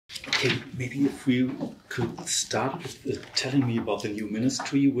Okay, maybe if we could start with telling me about the new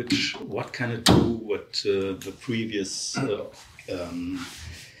ministry, what can it do, what the previous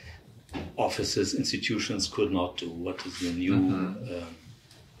offices, institutions could not do. What is the new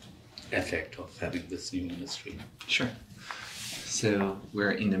effect of having this new ministry? Sure. So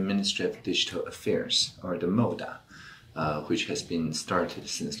we're in the Ministry of Digital Affairs, or the MODA, which has been started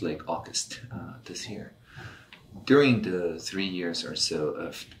since late August this year. During the 3 years or so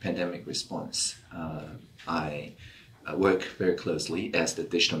of pandemic response, I work very closely as the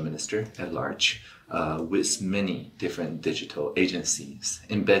digital minister at large with many different digital agencies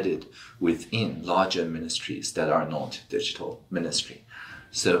embedded within larger ministries that are not digital ministry.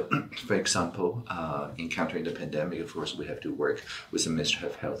 So, for example, in countering the pandemic, of course, we have to work with the Ministry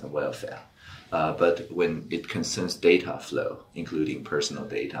of Health and Welfare. But when it concerns data flow, including personal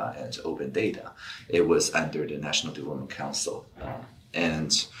data and open data, it was under the National Development Council.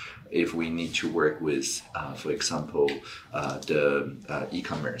 And if we need to work with, for example, the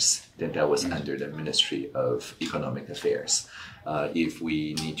e-commerce, then that was under the Ministry of Economic Affairs. If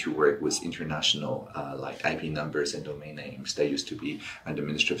we need to work with international like IP numbers and domain names, that used to be under the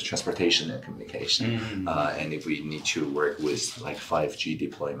Ministry of Transportation and Communication. And if we need to work with like 5G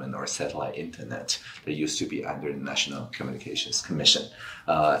deployment or satellite internet, that used to be under the National Communications Commission.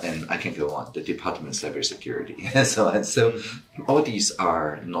 And I can go on, the Department of Cybersecurity and so on. So all these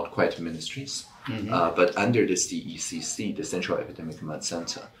are not quite ministries, but under the CECC, the Central Epidemic Command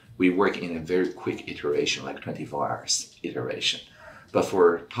Center, we work in a very quick iteration, like 24 hours iteration. But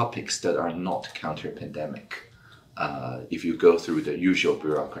for topics that are not counter-pandemic, if you go through the usual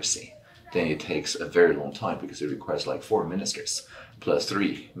bureaucracy, then it takes a very long time because it requires like 4 ministers plus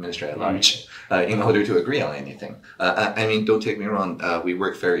 3 ministers at large in order to agree on anything. I mean, don't take me wrong, we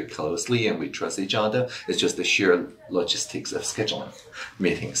work very closely and we trust each other. It's just the sheer logistics of scheduling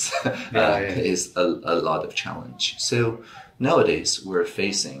meetings is a lot of challenge. So nowadays, we're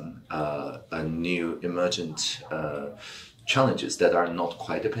facing a new emergent challenges that are not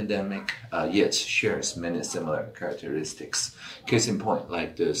quite a pandemic, yet shares many similar characteristics. Case in point,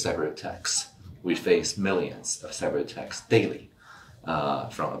 like the cyber attacks. We face millions of cyber attacks daily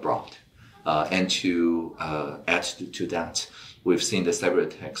from abroad. And to add to that, we've seen the cyber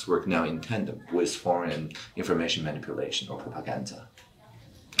attacks work now in tandem with foreign information manipulation or propaganda.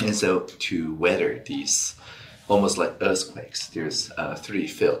 And so to weather these almost like earthquakes. There's 3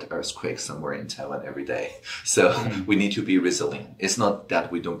 failed earthquakes somewhere in Taiwan every day. So we need to be resilient. It's not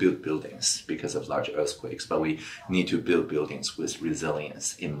that we don't build buildings because of large earthquakes, but we need to build buildings with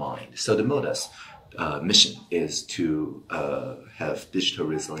resilience in mind. So the MODA's mission is to have digital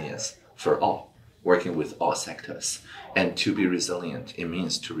resilience for all, working with all sectors. And to be resilient, it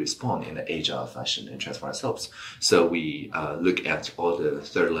means to respond in an agile fashion and transform ourselves. So we look at all the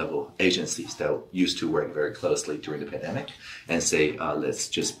third-level agencies that used to work very closely during the pandemic and say, let's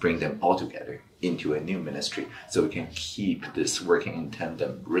just bring them all together into a new ministry so we can keep this working in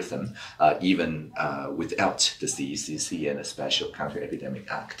tandem rhythm even without the CECC and a special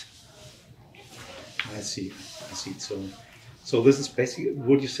Counter-Epidemic Act. I see. So this is basically,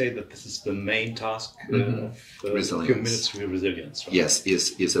 would you say that this is the main task of your ministry, resilience? Right? Yes,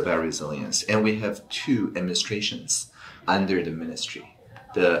 it's about resilience. And we have 2 administrations under the ministry.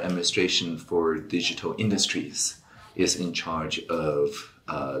 The administration for digital industries is in charge of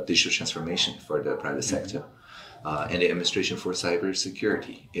digital transformation for the private sector. And the administration for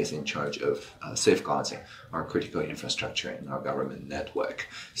cybersecurity is in charge of safeguarding our critical infrastructure and our government network.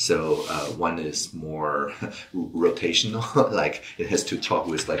 So one is more rotational, like it has to talk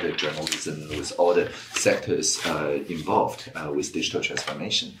with like the journalism, with all the sectors involved with digital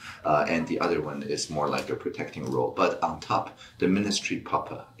transformation. And the other one is more like a protecting role. But on top, the ministry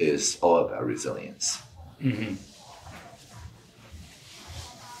proper is all about resilience.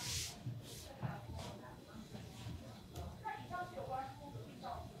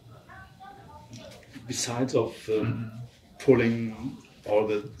 Besides of pulling all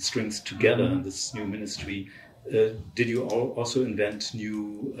the strings together in this new ministry, did you also invent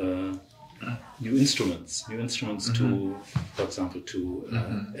new instruments to, for example, to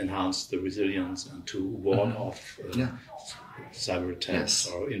enhance the resilience and to ward off cyber attacks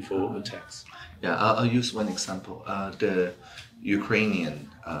or info attacks? Yeah, I'll use one example. The Ukrainian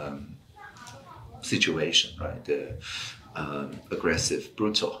situation, right? The aggressive,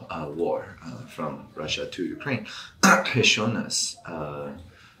 brutal war from Russia to Ukraine has shown us,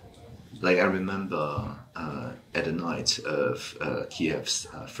 like I remember at the night of Kiev's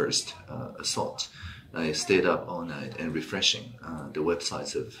first assault, I stayed up all night and refreshing the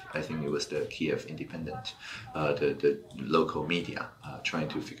websites of, I think it was the Kiev Independent, the local media, trying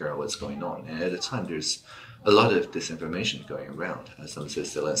to figure out what's going on. And at the time, there's a lot of disinformation going around. Some say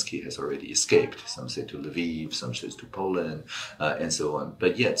Zelensky has already escaped, some say to Lviv, some say to Poland, and so on.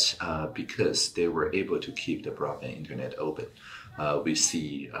 But yet, because they were able to keep the broadband internet open, we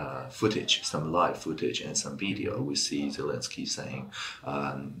see footage, some live footage and some video. We see Zelensky saying,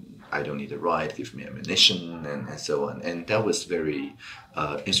 I don't need a ride, give me ammunition, and so on. And that was very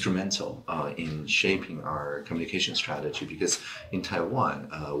instrumental in shaping our communication strategy, because in Taiwan,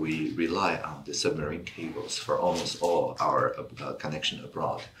 we rely on the submarine cables for almost all our connection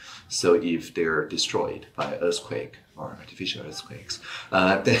abroad. So if they're destroyed by earthquake or artificial earthquakes,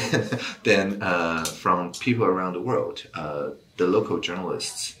 then from people around the world, the local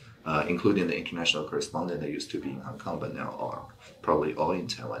journalists, including the international correspondent that used to be in Hong Kong but now are probably all in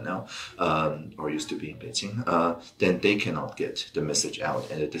Taiwan now, or used to be in Beijing, then they cannot get the message out,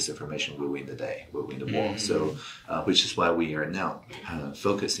 and the disinformation will win the day, will win the war. So, which is why we are now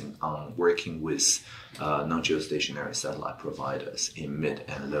focusing on working with non-geostationary satellite providers in mid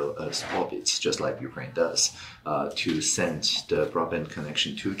and low Earth orbits, just like Ukraine does, to send the broadband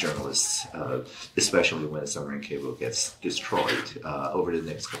connection to journalists, especially when a submarine cable gets destroyed. Over the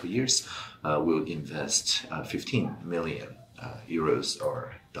next couple of years, we'll invest 15 million euros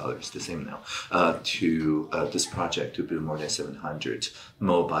or dollars, the same now, to this project to build more than 700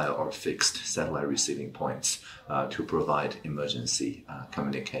 mobile or fixed satellite receiving points to provide emergency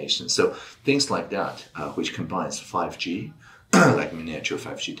communication. So things like that, which combines 5G, like miniature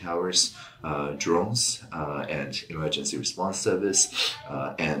 5G towers, drones, and emergency response service,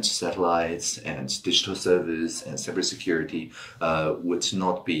 and satellites, and digital service, and cybersecurity, would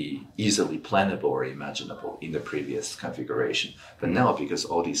not be easily plannable or imaginable in the previous configuration. But now, because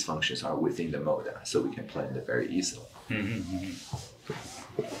all these functions are within the MODA, so we can plan it very easily.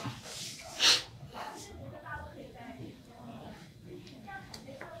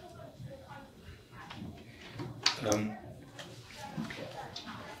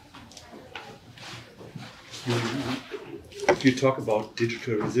 You talk about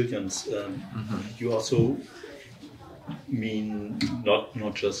digital resilience. You also mean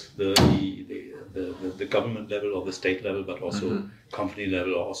not just the government level or the state level, but also company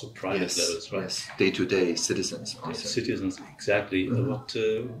level or also private levels, right? Yes, day-to-day citizens. Also. Citizens, exactly. What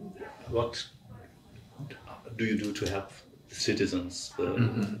do you do to help citizens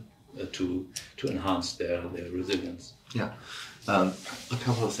to enhance their resilience? Yeah, a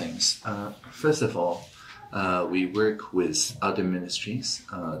couple of things. First of all, we work with other ministries.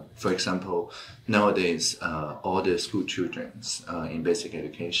 For example, nowadays, all the school children in basic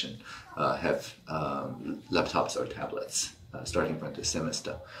education have laptops or tablets starting from this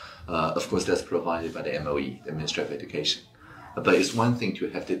semester. Of course, that's provided by the MOE, the Ministry of Education. But it's one thing to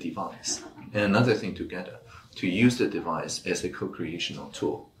have the device, and another thing together, to use the device as a co-creational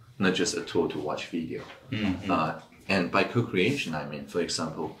tool, not just a tool to watch video. And by co-creation, I mean, for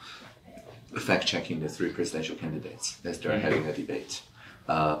example, fact-checking the 3 presidential candidates as they're having a debate,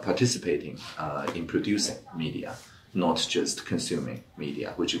 participating in producing media, not just consuming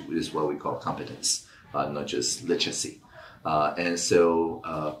media, which is what we call competence, not just literacy. And so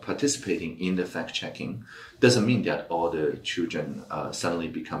participating in the fact-checking doesn't mean that all the children suddenly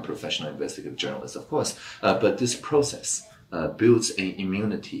become professional investigative journalists, of course, but this process builds an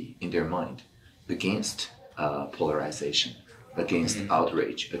immunity in their mind against polarization, against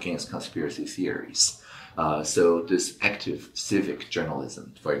outrage, against conspiracy theories. So this active civic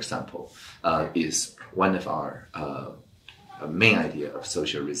journalism, for example, is one of our main idea of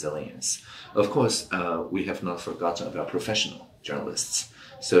social resilience. Of course, we have not forgotten about professional journalists.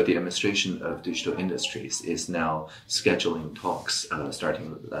 So the Administration of Digital Industries is now scheduling talks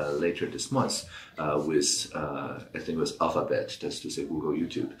starting later this month with, I think it was Alphabet, that's to say Google,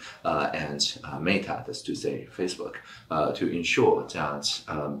 YouTube, and Meta, that's to say Facebook, to ensure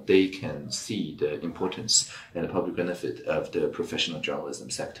that they can see the importance and the public benefit of the professional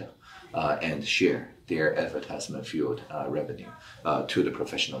journalism sector and share their advertisement-fueled revenue to the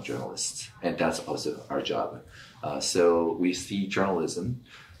professional journalists. And that's also our job. So we see journalism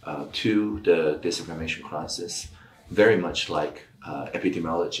to the disinformation crisis very much like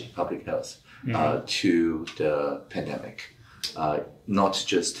epidemiology, public health, to the pandemic. Not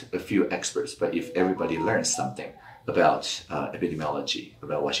just a few experts, but if everybody learns something about epidemiology,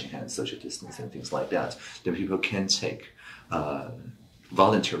 about washing hands, social distance, and things like that, then people can take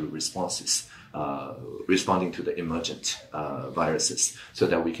voluntary responses responding to the emergent viruses, so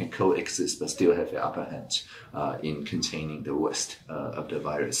that we can coexist but still have the upper hand in containing the worst of the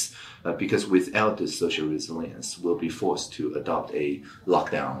virus. Because without this social resilience, we'll be forced to adopt a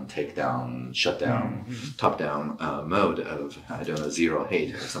lockdown, takedown, shutdown, top-down mode of, I don't know, zero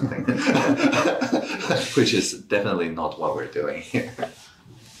hate or something, which is definitely not what we're doing here.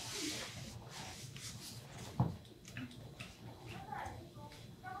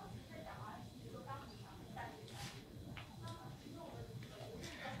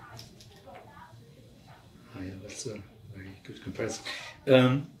 Yeah, that's a very good comparison.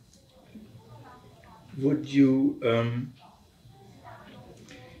 Would you,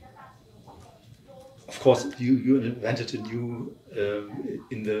 of course, you invented a new,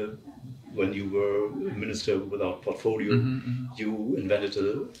 when you were a minister without portfolio, you invented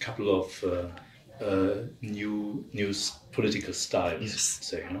a couple of new political styles. Yes.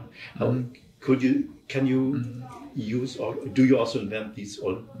 Say, can you use, or do you also invent these,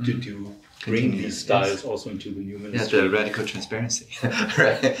 or did you bring these styles also into the new ministry? Yeah, the radical transparency,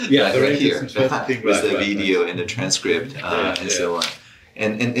 right? Yeah, the right here thing, with the video and the transcript and so on.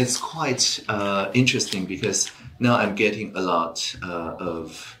 And it's quite interesting, because now I'm getting a lot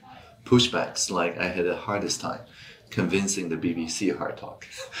of pushbacks. Like, I had the hardest time convincing the BBC Hard Talk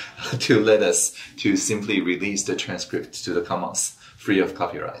to let us to simply release the transcript to the commons free of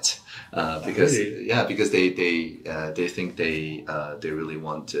copyright. Because really? Yeah, because they think they really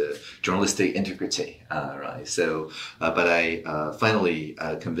want journalistic integrity, right? So, but I finally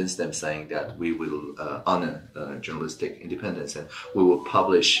convinced them, saying that we will honor journalistic independence, and we will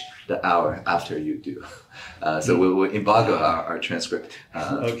publish the hour after you do. So we will embargo our transcript,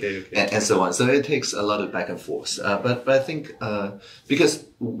 okay. and so on. So it takes a lot of back and forth. But I think because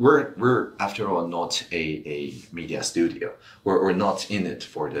we're after all not a media studio. We're not in it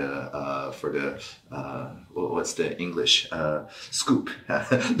for the what's the English scoop?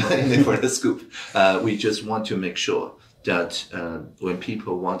 Not in it for the scoop. We just want to make sure that when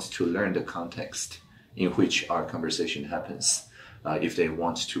people want to learn the context in which our conversation happens, if they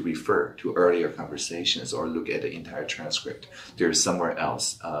want to refer to earlier conversations or look at the entire transcript, there's somewhere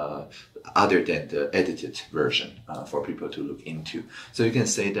else other than the edited version for people to look into. So you can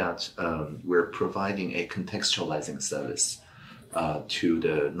say that we're providing a contextualizing service to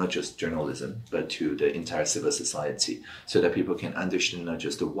the not just journalism, but to the entire civil society, so that people can understand not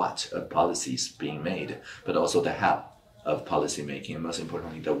just the what of policies being made, but also the how of policy making, and most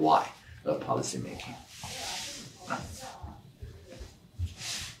importantly, the why of policy making.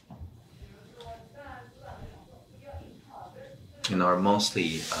 In our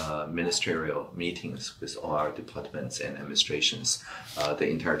monthly ministerial meetings with all our departments and administrations, the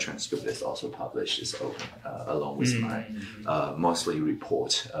entire transcript is also published, is open, along with my monthly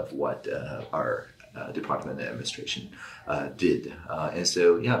report of what our department and administration did. And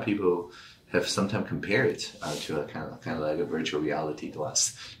so, yeah, people have sometimes compared it to a kind of like a virtual reality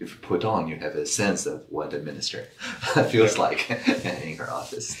glass. If you put on, you have a sense of what a minister feels like in her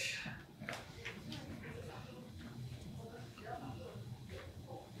office.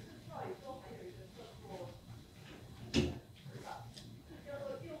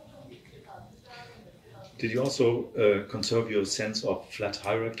 Did you also conserve your sense of flat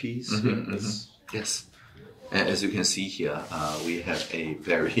hierarchies? Yes. As you can see here, we have a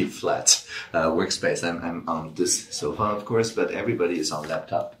very flat workspace. I'm on this sofa, of course, but everybody is on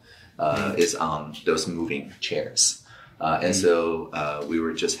laptop, is on those moving chairs. And so we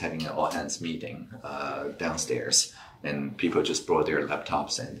were just having an all-hands meeting downstairs, and people just brought their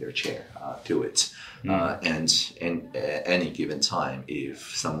laptops and their chair to it. And at any given time,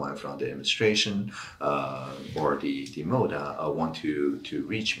 if someone from the administration or the MODA want to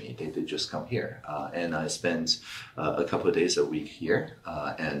reach me, they just come here. And I spend a couple of days a week here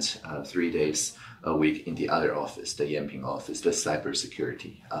and 3 days a week in the other office, the Yanping office, the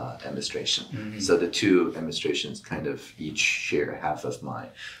cybersecurity administration. So the two administrations kind of each share half of my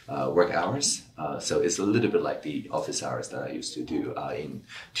work hours. So it's a little bit like the office hours that I used to do in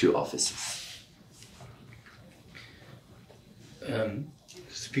two offices.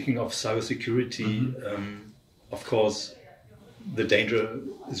 Speaking of cybersecurity, of course, the danger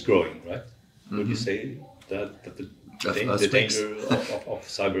is growing, right? Would you say that the danger of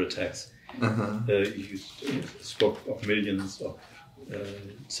cyber attacks? You spoke of millions of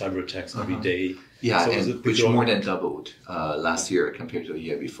cyber attacks every day. Yeah, so and which more than doubled last year compared to the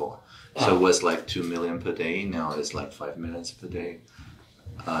year before. So it was like 2 million per day. Now it's like 5 million per day,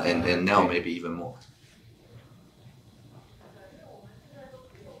 and now maybe even more.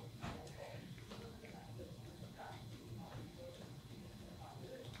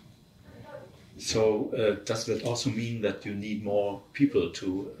 So does that also mean that you need more people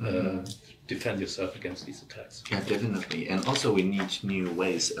to defend yourself against these attacks? Yeah, definitely. And also we need new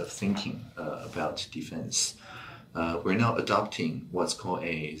ways of thinking about defense. We're now adopting what's called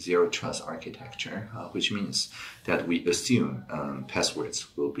a zero trust architecture, which means that we assume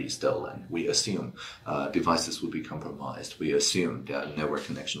passwords will be stolen. We assume devices will be compromised. We assume that network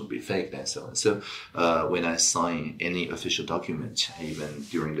connection will be faked and so on. So when I sign any official document, even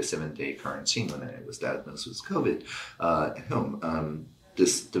during the 7-day quarantine when I was diagnosed with COVID at home,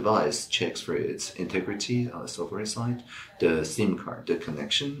 this device checks for its integrity on the software side, the SIM card, the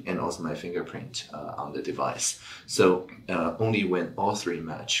connection, and also my fingerprint on the device. So only when all three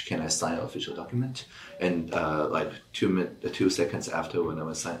match can I sign an official document. And like 2 seconds after when I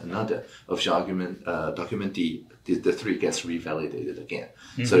will sign another official document, the three gets revalidated again.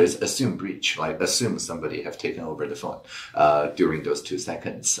 Mm-hmm. So it's assume breach, like assume somebody have taken over the phone during those 2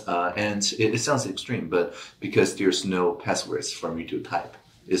 seconds. And it sounds extreme, but because there's no passwords for me to type,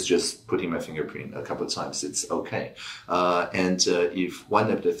 it's just putting my fingerprint a couple of times, it's okay. And if one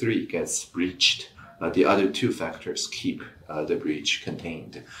of the three gets breached, the other 2 factors keep the breach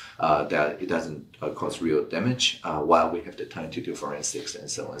contained, that it doesn't cause real damage while we have the time to do forensics and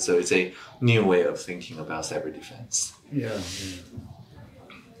so on. So it's a new way of thinking about cyber defense. Yeah.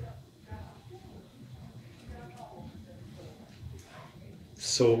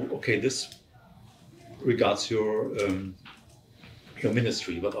 So, okay, this regards your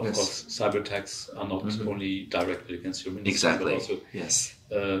ministry, but of course, cyber attacks are not only directly against your ministry, but also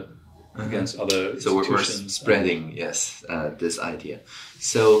against other so institutions. We're spreading, this idea.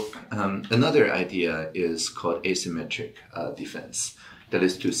 So another idea is called asymmetric defense. That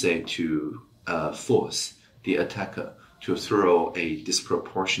is to say, to force the attacker to throw a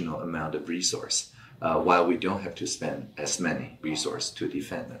disproportional amount of resource while we don't have to spend as many resources to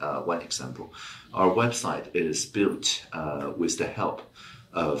defend. One example, our website is built with the help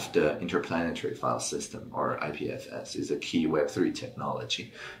of the Interplanetary File System, or IPFS, is a key Web3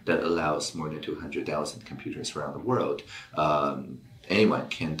 technology that allows more than 200,000 computers around the world. Anyone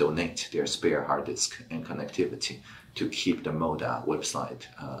can donate their spare hard disk and connectivity to keep the MODA website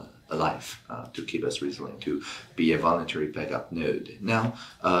alive, to keep us resilient, to be a voluntary backup node. Now,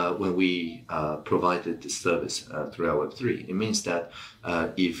 when we provided this service through our Web3, it means that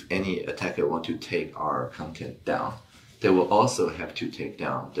if any attacker want to take our content down, they will also have to take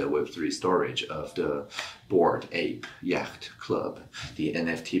down the Web3 storage of the Bored Ape Yacht Club, the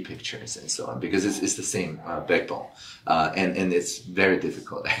NFT pictures and so on, because it's the same backbone. And it's very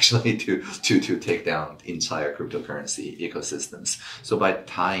difficult actually to take down entire cryptocurrency ecosystems. So by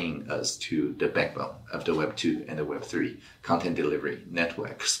tying us to the backbone of the Web2 and the Web3 content delivery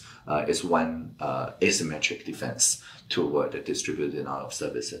networks is one asymmetric defense to avoid a distributed denial of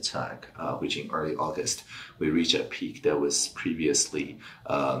service attack, which in early August, we reached a peak that was previously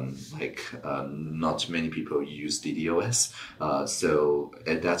not many people used DDoS. So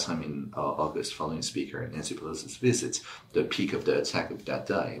at that time in August, following Speaker Nancy Pelosi's visit, the peak of the attack of that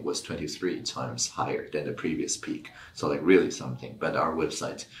day was 23 times higher than the previous peak. So like really something, but our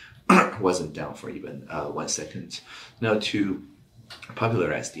website wasn't down for even 1 second. Now to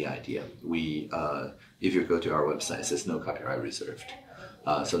popularize the idea, we if you go to our website, it says no copyright reserved.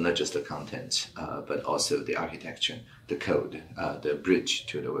 So not just the content, but also the architecture, the code, the bridge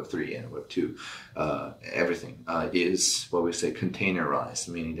to the Web3 and Web2, everything is what we say containerized,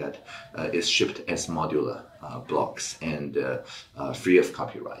 meaning that it's shipped as modular blocks and free of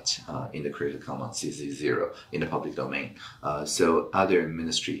copyright in the Creative Commons CC0 in the public domain. So other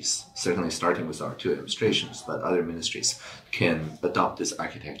ministries, certainly starting with our 2 administrations, but other ministries can adopt this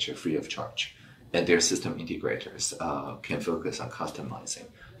architecture free of charge. And their system integrators can focus on customizing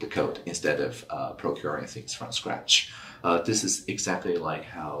the code instead of procuring things from scratch. This is exactly like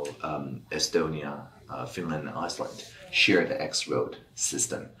how Estonia, Finland, and Iceland share the X-Road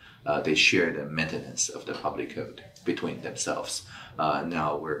system. They share the maintenance of the public code between themselves.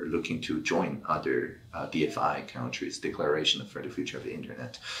 Now we're looking to join other DFI countries' declaration for the future of the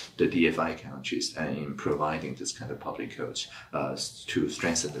internet. The DFI countries in providing this kind of public code to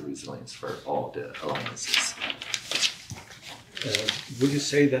strengthen the resilience for all the alliances. Would you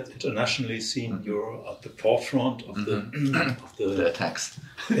say that internationally seen you're at the forefront of the attacks,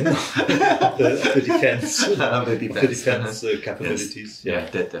 of the defense, of the defense capabilities? Yes.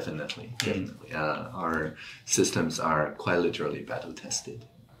 Yeah, definitely. Our systems are quite literally battle tested.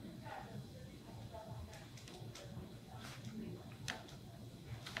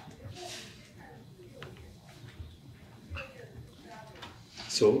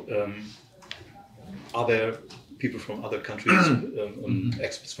 So, are there people from other countries,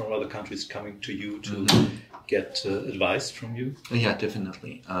 experts from other countries coming to you to get advice from you? Yeah,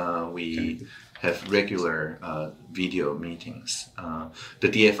 definitely. We have regular video meetings. The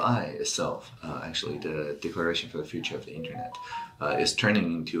DFI itself, actually, the Declaration for the Future of the Internet, is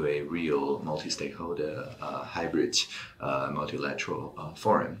turning into a real multi-stakeholder, hybrid, multilateral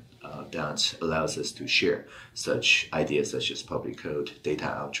forum that allows us to share such ideas such as public code, data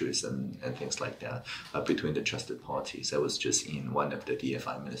altruism, and things like that between the trusted parties. I was just in one of the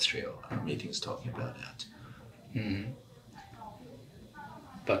DFI ministerial meetings talking about that. Mm-hmm.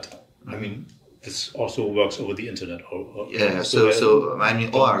 But, I mean, this also works over the internet. Yeah, so I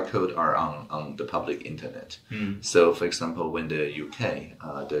mean, all our code are on the public internet. So, for example, when the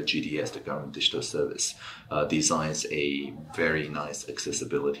UK, the GDS, the Government Digital Service, designs a very nice,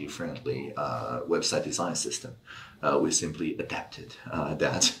 accessibility-friendly website design system, we simply adapted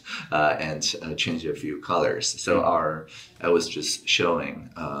that and changed a few colors. So I was just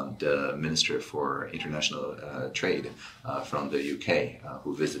showing the Minister for International Trade from the UK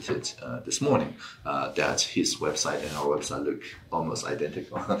who visited this morning that his website and our website look almost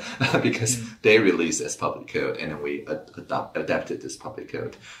identical because they release as public code and then we adapted this public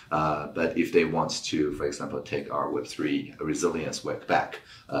code. But if they want to, for example, take our Web3 resilience work back,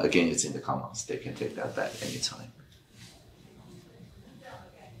 again, it's in the commons. They can take that back anytime.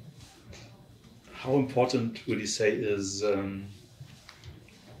 How important would you say is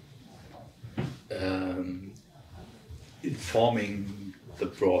informing the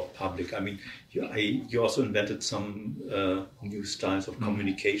broad public? I mean, you also invented some new styles of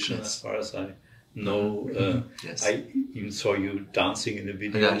communication, as far as I know. Yes. I even saw you dancing in a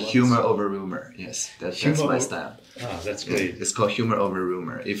video. Yeah, humor over rumor. Yes, that's my style. Ah, that's great. It's called humor over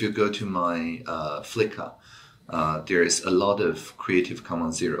rumor. If you go to my Flickr, there is a lot of Creative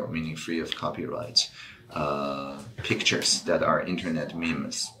Commons Zero, meaning free of copyright, pictures that are internet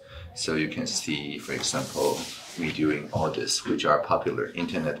memes. So you can see, for example, me doing all this, which are popular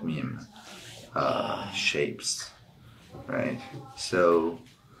internet meme shapes, right? So,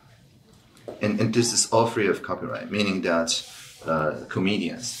 and this is all free of copyright, meaning that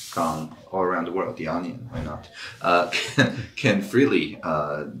comedians from all around the world, The Onion, why not, can freely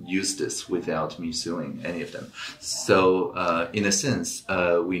use this without me suing any of them. So in a sense,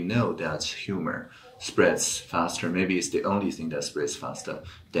 we know that humor spreads faster. Maybe it's the only thing that spreads faster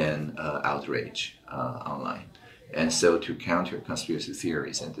than outrage online. And so to counter conspiracy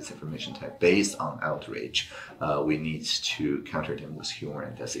theories and disinformation type based on outrage, we need to counter them with humor,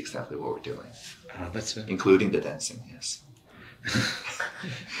 and that's exactly what we're doing. That's it. Including the dancing, yes.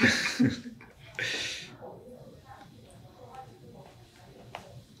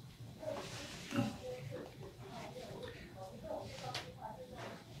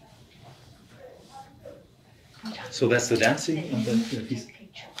 So that's the dancing and the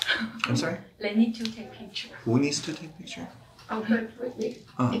I'm sorry? They need to take picture. Who needs to take picture? Oh, but wait.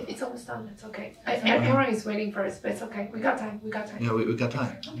 It's almost done. It's okay. Everyone is waiting for us, but it's okay. We got time. Yeah, we got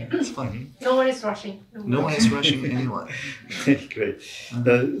time. It's fine. No one is rushing. No one is rushing anyone. Great.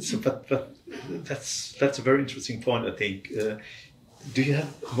 So, but that's a very interesting point, I think. Do you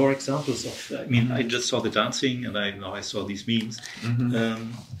have more examples of? I mean, I just saw the dancing, and now I saw these memes.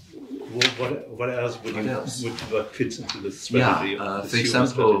 What else what fits into the strategy? Yeah, for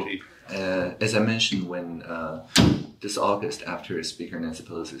example, as I mentioned, when this August, after Speaker Nancy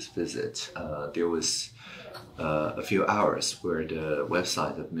Pelosi's visit, there was a few hours where the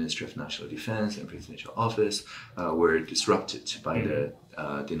website of Ministry of National Defense and Presidential Office were disrupted by the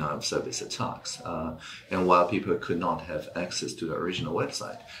denial of service attacks. And while people could not have access to the original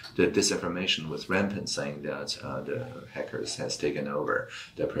website, the disinformation was rampant, saying that the hackers has taken over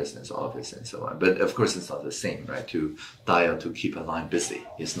the president's office and so on. But of course, it's not the same, right? To dial to keep a line busy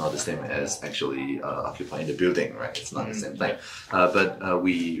is not the same as actually occupying the building, right? It's not the same thing. But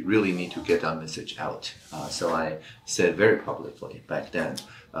we really need to get our message out. So I said very publicly back then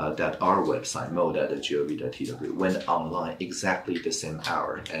that our website, mo.gov.tw, went online exactly the same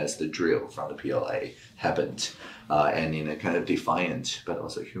hour as the drill from the PLA happened. And in a kind of defiant but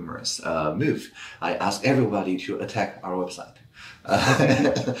also humorous move, I asked everybody to attack our website.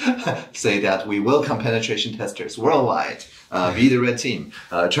 Say that we welcome penetration testers worldwide. Be the red team.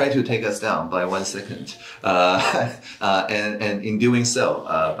 Try to take us down by 1 second. And in doing so,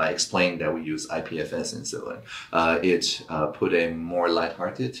 by explaining that we use IPFS and so on, it put a more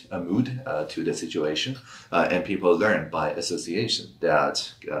lighthearted mood to the situation. And people learn by association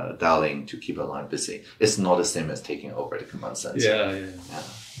that dialing to keep a line busy is not the same as taking over the command center. Yeah.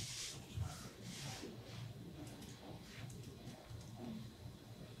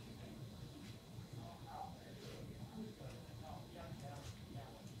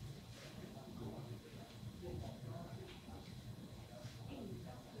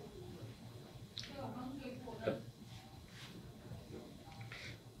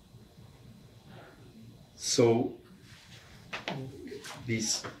 So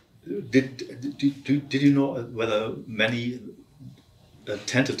these did you know whether many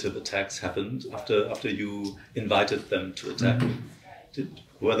tentative attacks happened after you invited them to attack?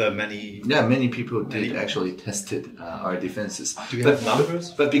 Whether many many people did actually tested our defenses. Do you have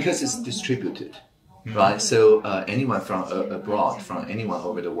numbers? But because it's distributed, right? So anyone from abroad, from anyone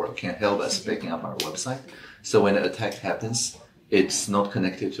over the world, can help us backing up our website. So when an attack happens, it's not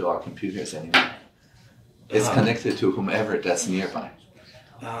connected to our computers anymore. It's connected to whomever that's nearby.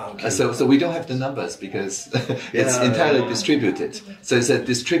 Okay. So we don't have the numbers because it's entirely distributed. So it's a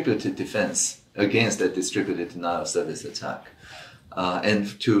distributed defense against a distributed denial of service attack. And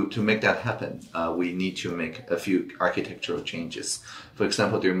to make that happen, we need to make a few architectural changes. For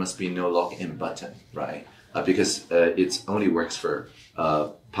example, there must be no login button, right? Because it only works for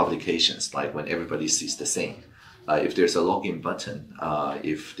publications, like when everybody sees the same. If there's a login button,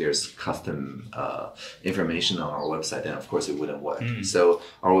 if there's custom information on our website, then of course it wouldn't work. So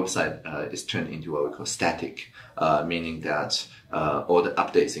our website is turned into what we call static, meaning that all the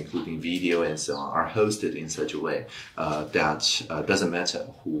updates, including video and so on, are hosted in such a way that doesn't matter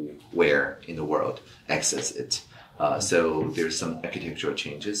where in the world access it. So there's some architectural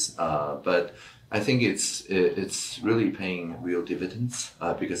changes, but I think it's really paying real dividends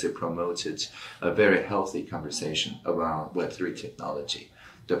because it promoted a very healthy conversation around Web3 technology.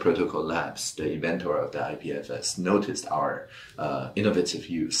 The protocol labs, the inventor of the IPFS, noticed our innovative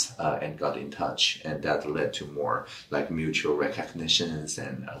use and got in touch, and that led to more like mutual recognitions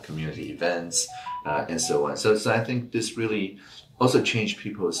and community events and so on. So I think this really also changed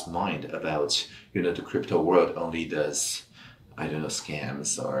people's mind about, the crypto world only does, I don't know,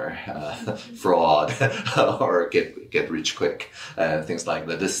 scams or fraud or get rich quick, things like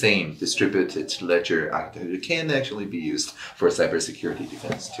that. The same distributed ledger architecture can actually be used for cybersecurity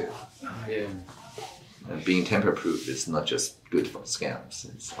defense too. Yeah. And being tamper-proof is not just good for scams;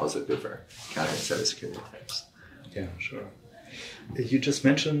 it's also good for countering cybersecurity attacks. Yeah, sure. You just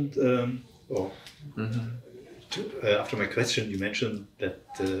mentioned, after my question, you mentioned that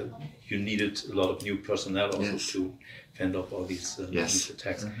you needed a lot of new personnel also to fend off all these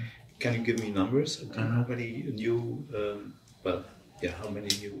attacks. Can you give me numbers? How many new, how many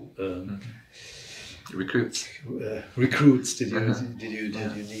new recruits did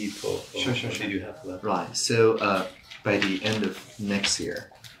you need for Sure. did you have left? Right. So by the end of next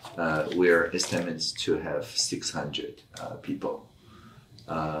year, we're estimated to have 600 people.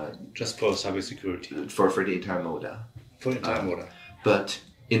 Just for cybersecurity? For the entire MODA. For the entire MODA. But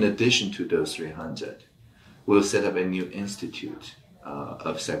in addition to those 300, we'll set up a new institute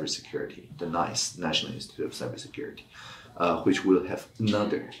of cybersecurity, the NICE, National Institute of Cybersecurity, which will have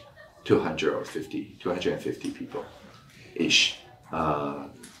another 250 people-ish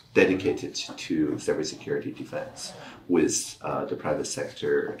dedicated to cybersecurity defense with the private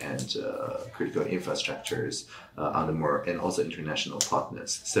sector and critical infrastructures and also international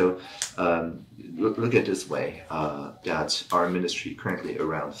partners. So look at this way, that our ministry currently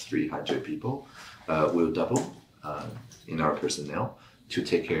around 300 people will double in our personnel to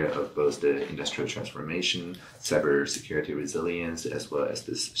take care of both the industrial transformation, cybersecurity resilience, as well as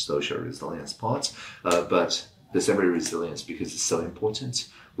this social resilience part. But the cyber resilience, because it's so important,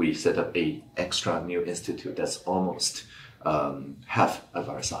 we set up a extra new institute that's almost half of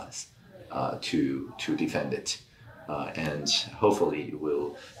our size to defend it. And hopefully it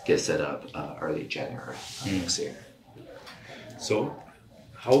will get set up early January next year. So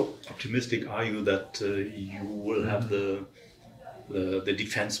how optimistic are you that you will have the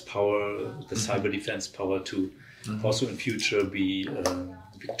defense power, the cyber defense power to also in future be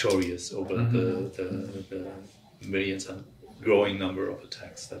victorious over the millions and growing number of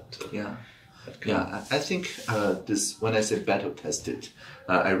attacks that I think this, when I say battle tested,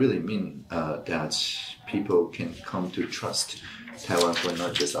 I really mean that people can come to trust Taiwan for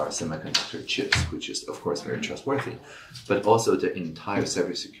not just our semiconductor chips, which is of course very trustworthy, but also the entire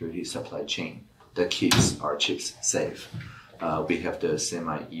cybersecurity supply chain that keeps our chips safe. We have the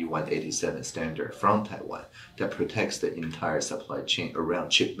SEMI E187 standard from Taiwan that protects the entire supply chain around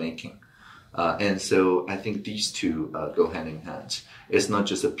chip making. And so I think these two go hand in hand. It's not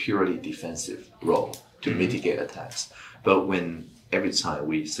just a purely defensive role to mitigate attacks, but every time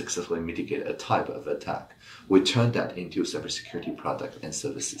we successfully mitigate a type of attack, we turn that into cybersecurity product and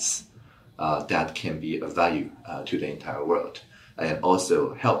services that can be of value to the entire world, and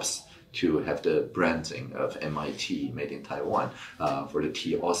also helps to have the branding of MIT made in Taiwan. For the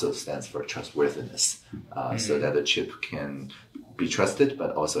T also stands for trustworthiness, so that the chip can be trusted,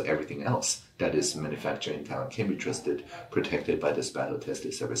 but also everything else that is manufactured in Taiwan can be trusted, protected by this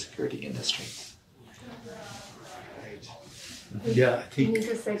battle-tested cybersecurity industry. Yeah, I We think. need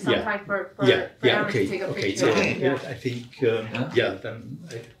to save some Yeah. time for Yeah, Aaron okay, to take a okay. picture. So Yeah. I think, Yeah? then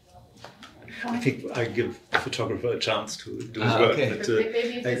I think I give the photographer a chance to do his work. Okay. But, But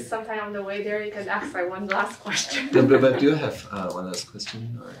maybe I- just sometime on the way there, you can ask like one last question. But do you have one last question?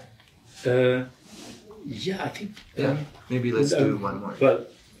 Or? yeah, I think. Yeah, maybe let's do one more. Well,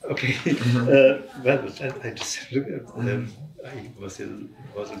 okay. Well, I just look at. I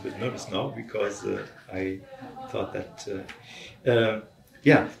was a bit nervous now because I thought that.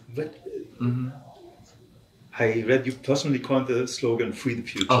 Yeah, but I read you personally coined the slogan "Free the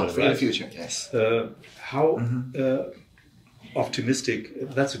Future." Oh, for right? the future, yes. How optimistic?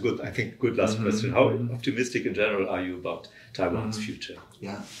 That's a good. I think good last question. How optimistic in general are you about Taiwan's future?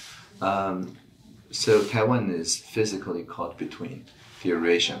 Yeah. So Taiwan is physically caught between the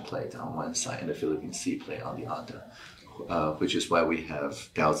Eurasian plate on one side and the Philippine Sea plate on the other, which is why we have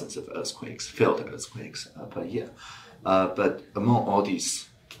thousands of earthquakes, failed earthquakes per year. But among all these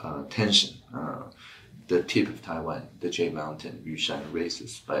tension, the tip of Taiwan, the Jade Mountain, Yushan,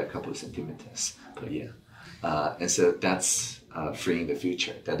 raises by a couple of centimeters per year. And so that's freeing the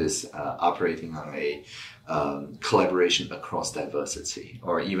future. That is operating on a collaboration across diversity,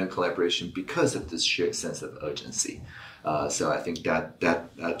 or even collaboration because of this shared sense of urgency. So I think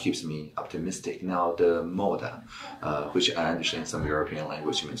that keeps me optimistic. Now the moda, which I understand some European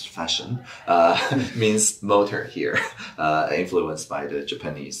language means fashion, means motor here, influenced by the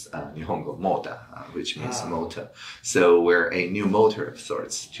Japanese Nihongo moda, which means motor. So we're a new motor of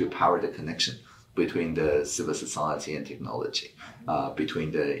sorts to power the connection between the civil society and technology, between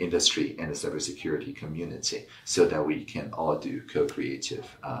the industry and the cybersecurity community, so that we can all do co-creative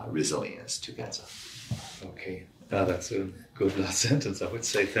resilience together. Okay, that's a good last sentence. I would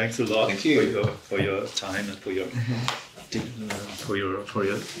say thanks a lot. Thank you. For your time and for your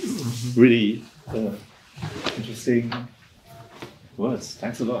really interesting words.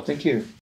 Thanks a lot. Thank you.